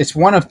 it's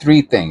one of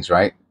three things,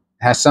 right?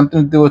 It has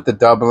something to do with the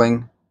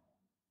doubling,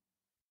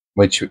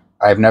 which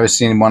I've never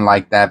seen one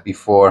like that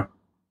before.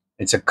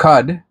 It's a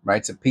cud, right?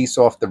 It's a piece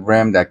off the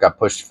rim that got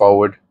pushed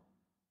forward,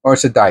 or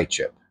it's a die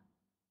chip.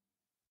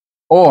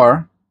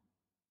 Or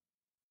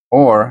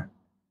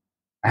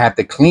I have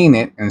to clean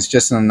it and it's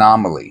just an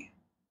anomaly.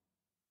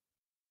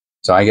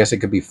 So I guess it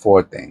could be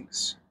four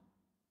things.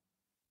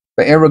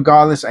 But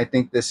irregardless, I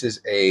think this is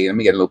a, let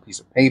me get a little piece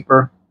of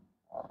paper.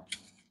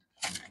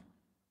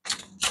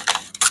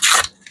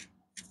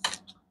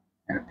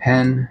 And a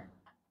pen.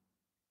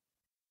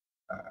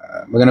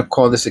 We're going to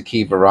call this a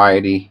key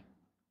variety.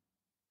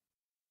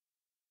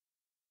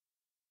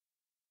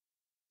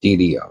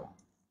 DDO.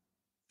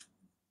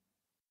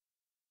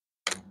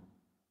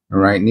 All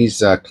right,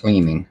 needs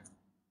cleaning.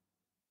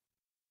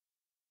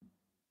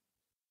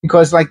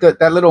 Because like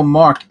that little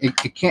mark, it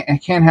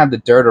can't have the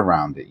dirt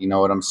around it. You know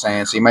what I'm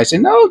saying? So you might say,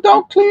 no,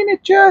 don't clean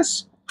it,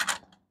 Jess.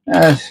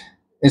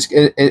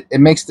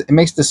 It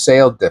makes the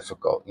sale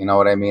difficult. You know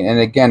what I mean? And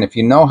again, if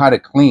you know how to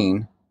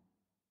clean,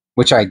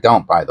 which I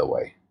don't, by the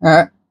way.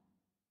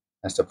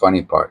 That's the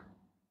funny part.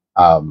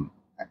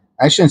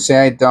 I shouldn't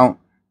say I don't.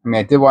 I mean,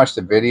 I did watch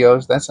the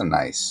videos. That's a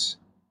nice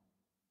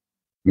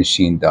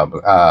machine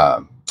double.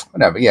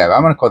 Whatever. Yeah,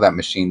 I'm gonna call that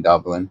machine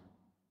doubling.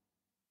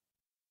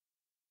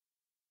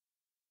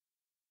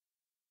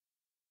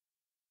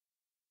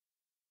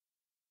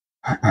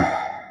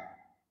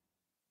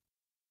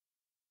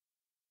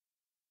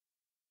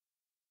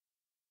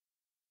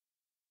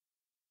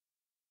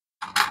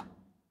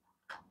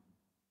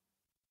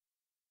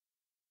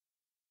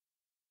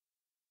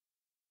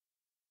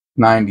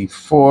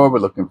 $94. We're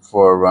looking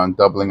for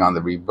doubling on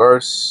the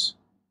reverse.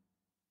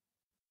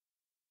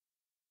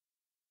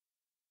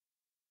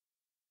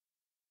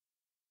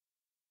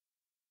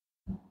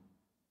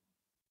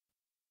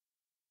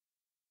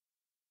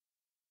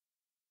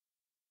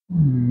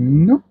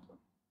 Nope.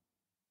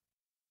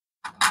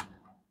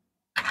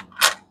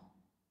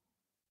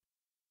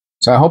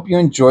 So I hope you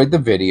enjoyed the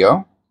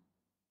video.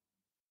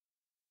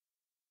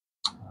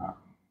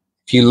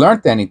 If you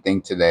learned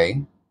anything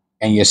today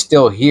and you're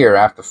still here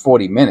after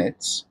 40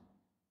 minutes,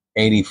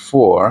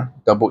 84,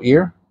 double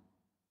ear?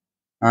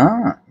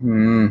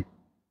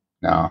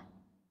 No.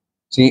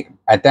 See,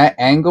 at that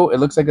angle, it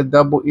looks like a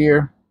double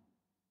ear.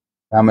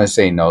 I'm going to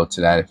say no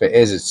to that. If it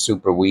is, it's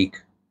super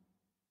weak.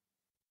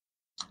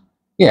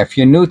 Yeah, if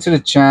you're new to the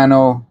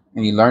channel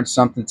and you learned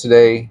something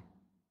today,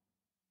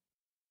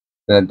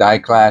 A die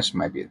clash?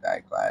 Might be a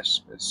die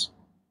clash. It's,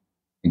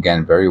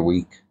 again, very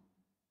weak.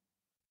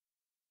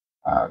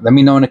 Let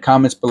me know in the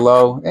comments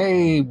below.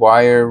 Hey,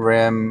 wire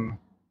rim,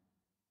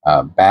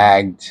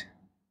 bagged,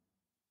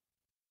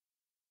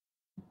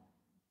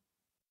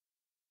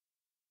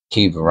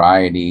 key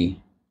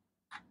variety.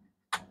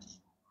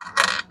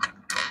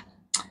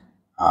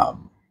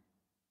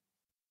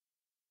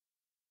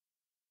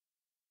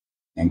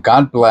 And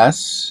God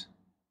bless.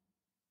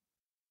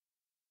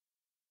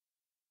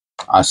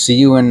 I'll see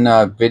you in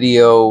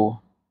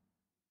video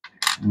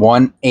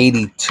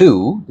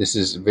 182. This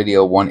is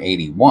video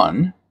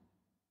 181.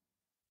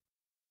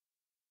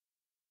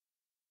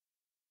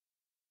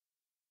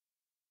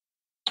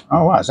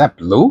 Oh, wow. Is that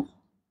blue?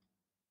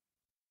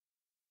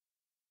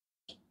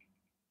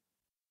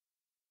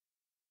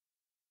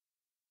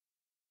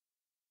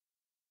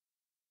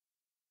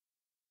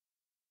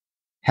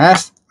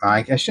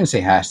 I shouldn't say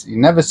has to. You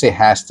never say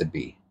has to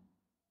be,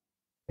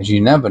 because you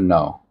never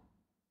know.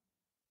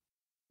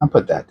 I'll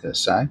put that to the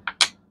side.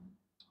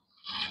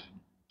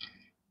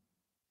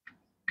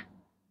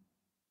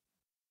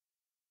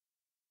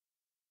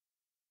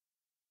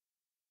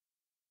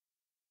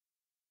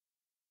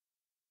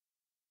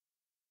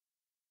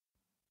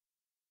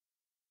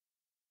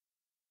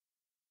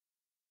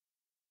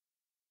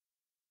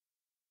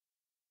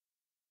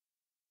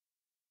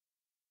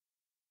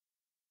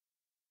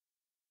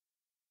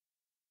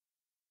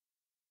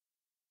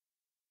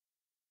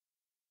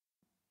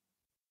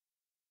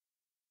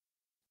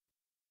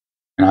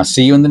 And I'll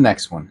see you in the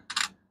next one.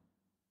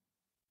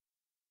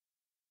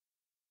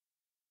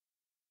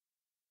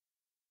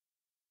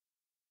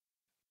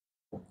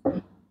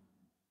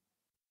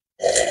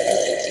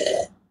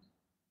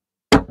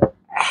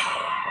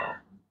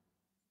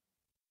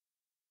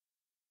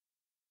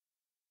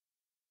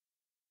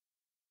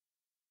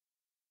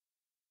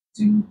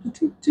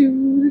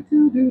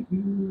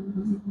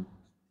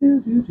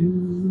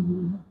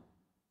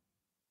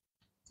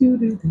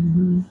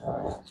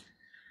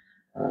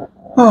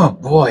 Oh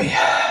boy,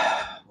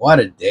 what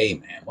a day,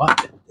 man.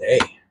 What a day.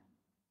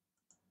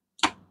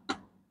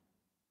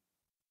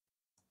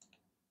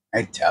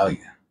 I tell you,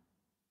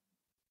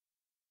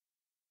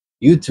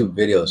 YouTube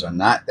videos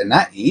are they're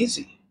not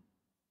easy.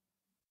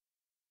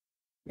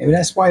 Maybe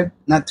that's why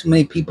not too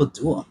many people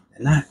do them.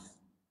 They're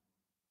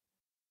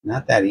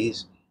not that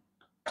easy.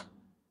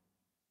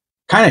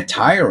 Kind of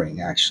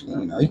tiring, actually.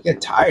 You know, you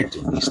get tired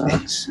doing these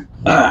things.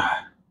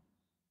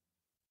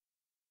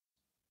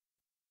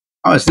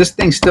 Oh, is this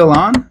thing still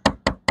on?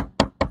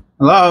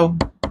 Hello?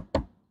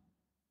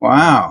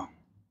 Wow.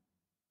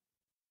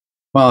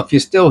 Well, if you're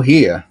still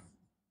here,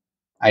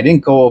 I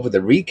didn't go over the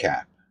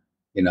recap.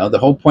 You know, the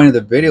whole point of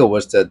the video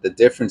was the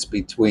difference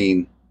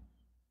between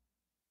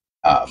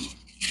the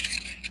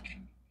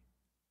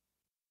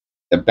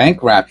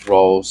bank wrapped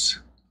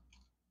rolls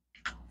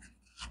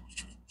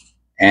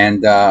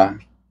and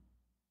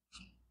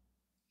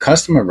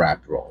customer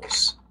wrapped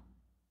rolls.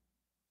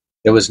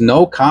 There was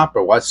no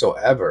copper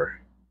whatsoever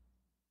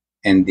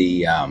in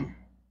the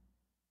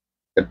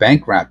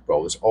bank wrapped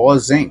roll. It was all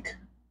zinc,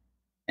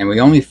 and we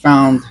only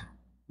found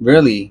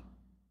really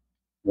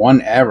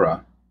one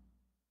error.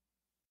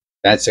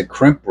 That's a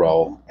crimp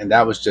roll, and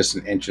that was just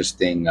an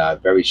interesting,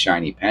 very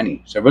shiny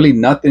penny. So really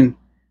nothing,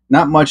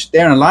 not much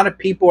there. And a lot of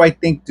people, I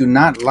think, do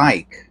not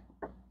like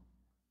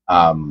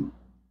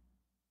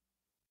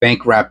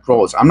bank wrapped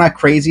rolls. I'm not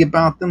crazy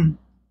about them,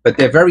 but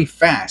they're very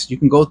fast. You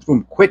can go through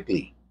them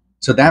quickly.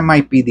 So that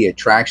might be the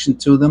attraction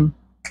to them.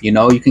 You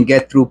know, you can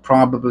get through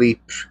probably,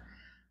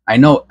 I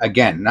know,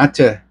 again, not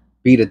to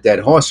beat a dead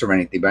horse or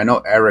anything, but I know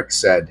Eric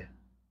said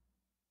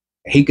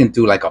he can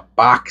do like a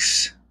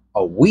box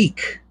a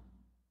week.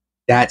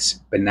 That's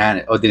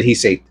banana. Or did he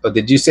say, or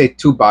did you say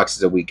 2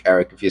 boxes a week,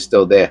 Eric, if you're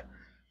still there?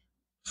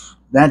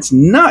 That's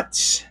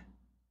nuts.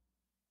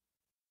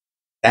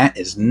 That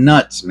is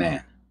nuts,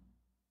 man.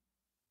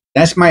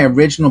 That's my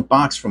original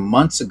box from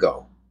months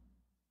ago.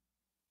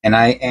 And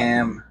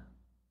I'm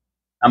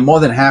more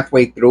than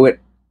halfway through it.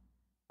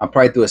 I'll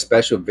probably do a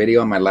special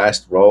video on my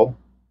last roll.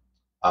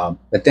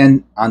 But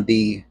then on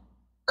the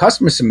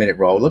customer submitted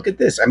roll, look at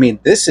this. I mean,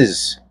 this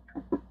is,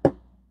 I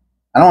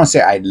don't want to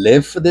say I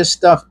live for this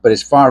stuff, but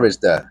as far as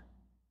the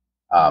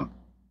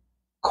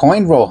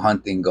coin roll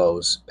hunting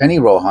goes, penny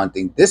roll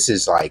hunting, this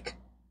is like,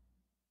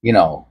 you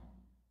know,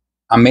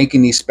 I'm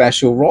making these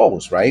special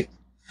rolls, right?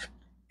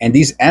 And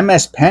these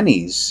MS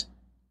pennies,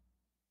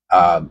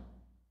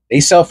 they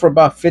sell for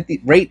about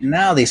 50, right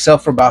now they sell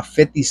for about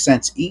 50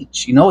 cents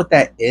each. You know what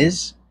that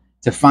is?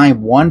 To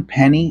find one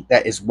penny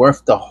that is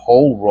worth the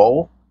whole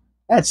roll?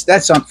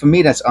 That's for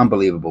me, that's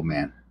unbelievable,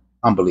 man.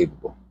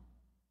 Unbelievable.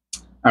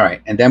 All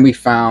right, and then we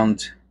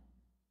found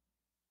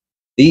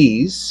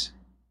these.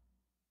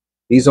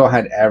 These all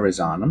had errors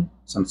on them,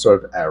 some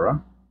sort of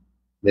error.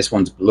 This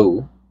one's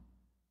blue.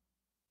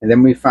 And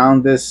then we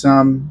found this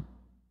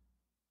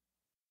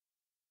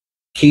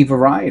key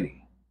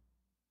variety.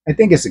 I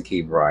think it's a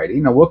key variety.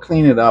 You know, we'll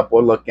clean it up,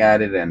 we'll look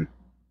at it, and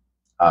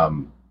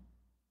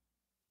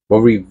we'll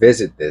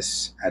revisit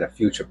this at a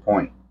future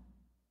point.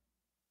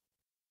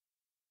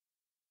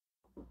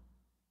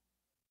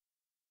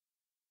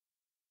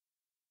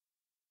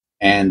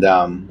 And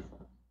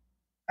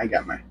I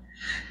got my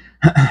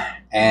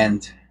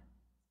and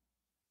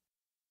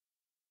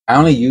I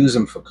only use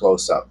them for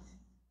close up.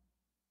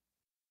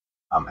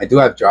 I do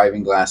have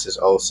driving glasses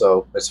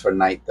also. It's for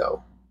night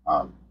though.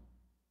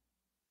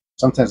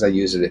 Sometimes I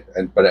use it,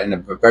 but in a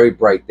very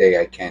bright day,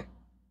 I can't.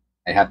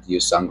 I have to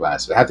use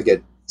sunglasses. I have to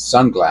get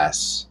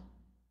sunglasses.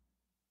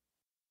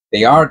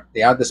 They are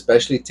the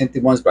specially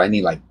tinted ones, but I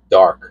need like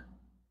dark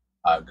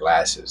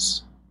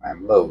glasses.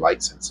 I'm a little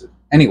light sensitive.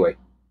 Anyway,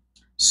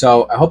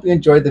 so I hope you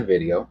enjoyed the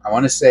video. I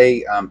want to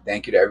say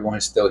thank you to everyone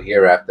who's still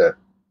here after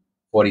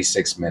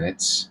 46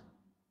 minutes.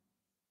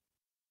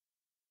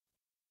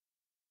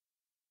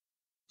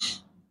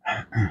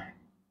 I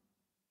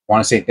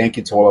want to say thank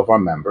you to all of our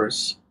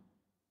members.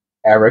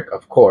 Eric,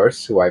 of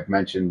course, who I've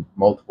mentioned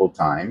multiple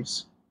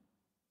times.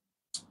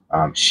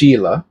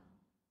 Sheila,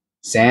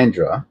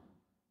 Sandra,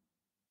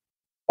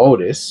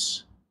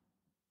 Otis,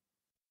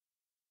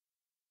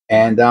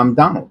 and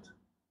Donald.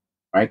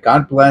 All right,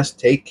 God bless,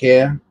 take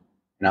care,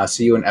 and I'll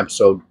see you in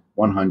episode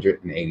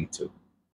 182.